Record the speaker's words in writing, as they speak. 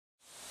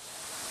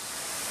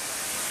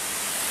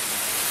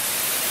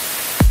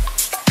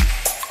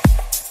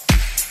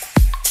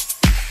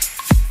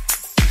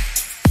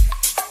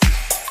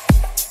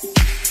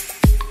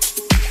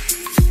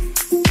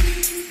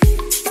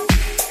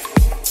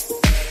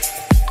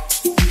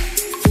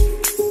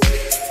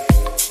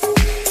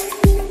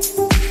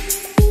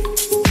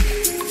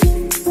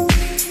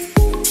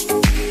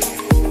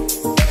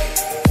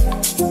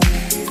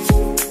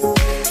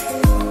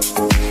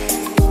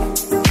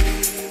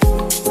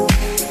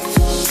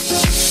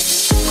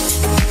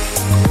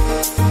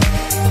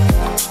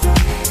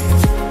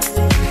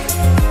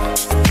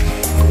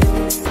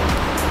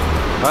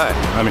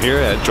I'm here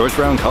at George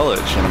Brown College,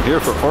 and I'm here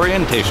for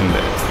Orientation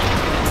Day.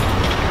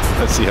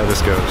 Let's see how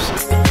this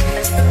goes.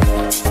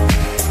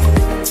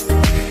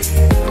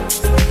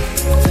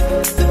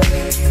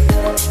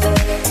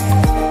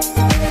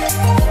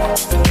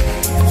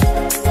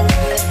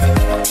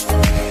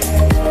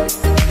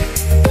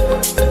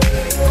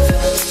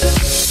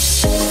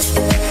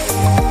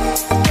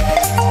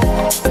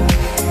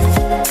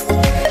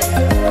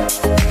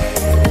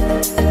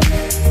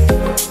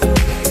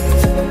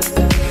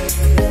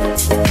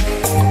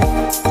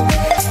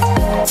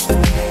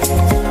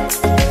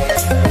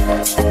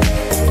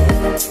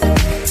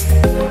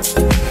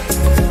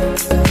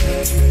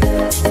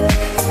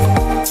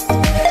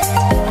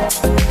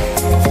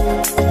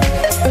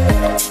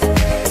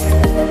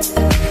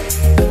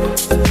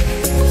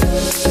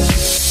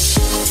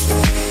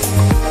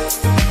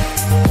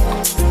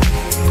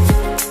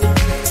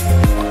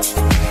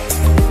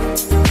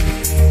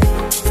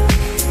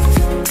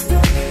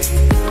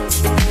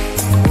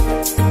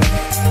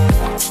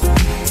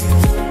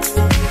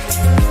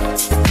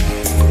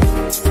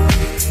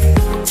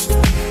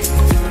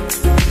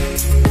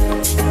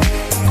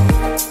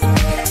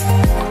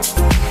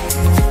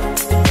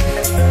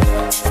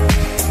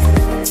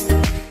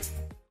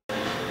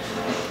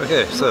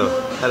 Okay, so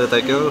how did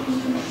that go?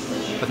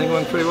 I think it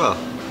went pretty well.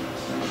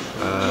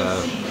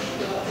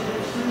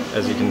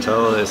 As you can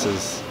tell, this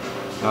is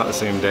not the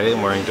same day.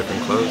 I'm wearing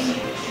different clothes.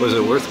 Was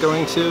it worth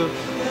going to?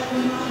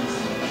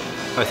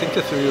 I think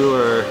if you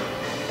are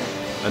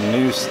a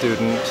new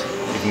student,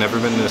 you've never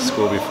been to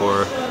school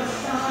before,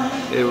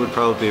 it would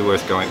probably be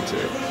worth going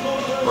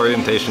to.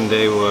 Orientation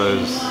day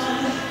was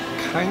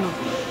kind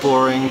of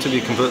boring, to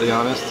be completely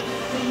honest.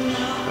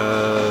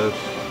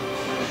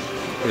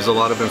 There's a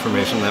lot of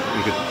information that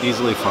you could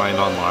easily find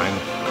online.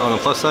 On the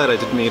plus side, I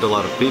did meet a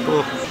lot of people,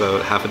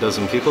 about half a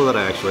dozen people that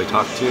I actually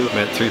talked to.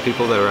 Met 3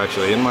 people that were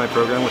actually in my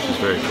program, which is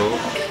very cool.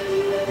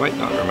 Might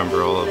not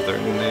remember all of their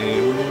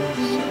names.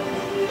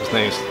 It's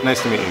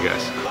nice to meet you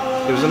guys.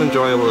 It was an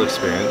enjoyable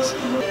experience.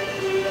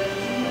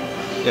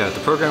 Yeah,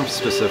 the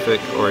program-specific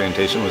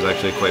orientation was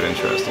actually quite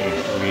interesting.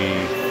 We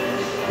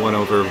went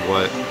over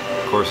what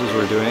courses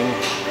we're doing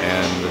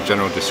and the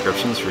general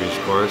descriptions for each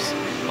course.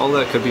 All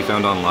that could be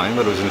found online,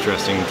 but it was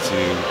interesting to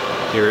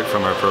hear it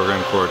from our program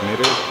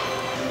coordinator.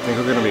 I think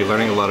we're going to be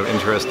learning a lot of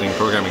interesting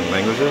programming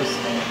languages.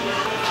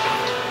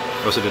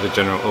 We also did a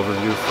general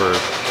overview for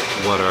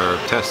what our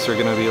tests are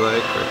going to be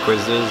like, our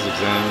quizzes,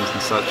 exams,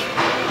 and such.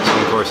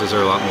 Some courses are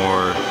a lot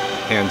more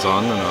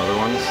hands-on than other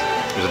ones.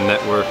 There's a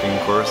networking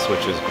course,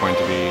 which is going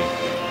to be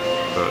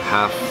about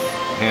half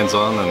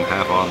hands-on and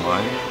half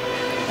online.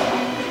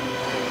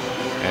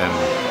 And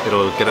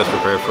it'll get us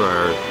prepared for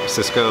our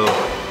Cisco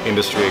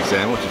industry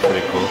exam, which is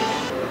pretty cool.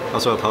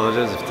 Also, I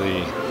apologize if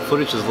the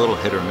footage is a little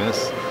hit or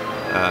miss.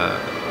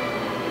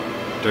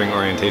 During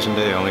orientation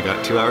day, I only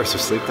got 2 hours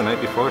of sleep the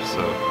night before, so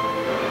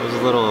I was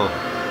a little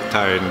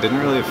tired and didn't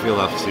really feel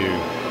up to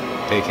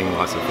taking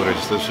lots of footage,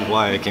 which is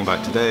why I came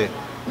back today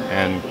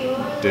and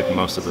did the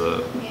rest of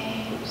the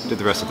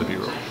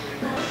B-roll.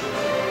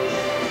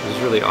 It was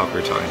really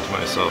awkward talking to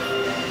myself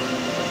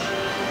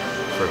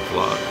for a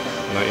vlog.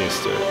 I'm not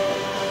used to it.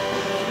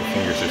 My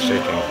fingers are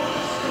shaking.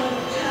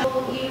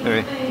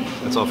 Anyway,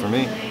 that's all for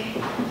me.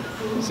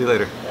 See you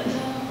later.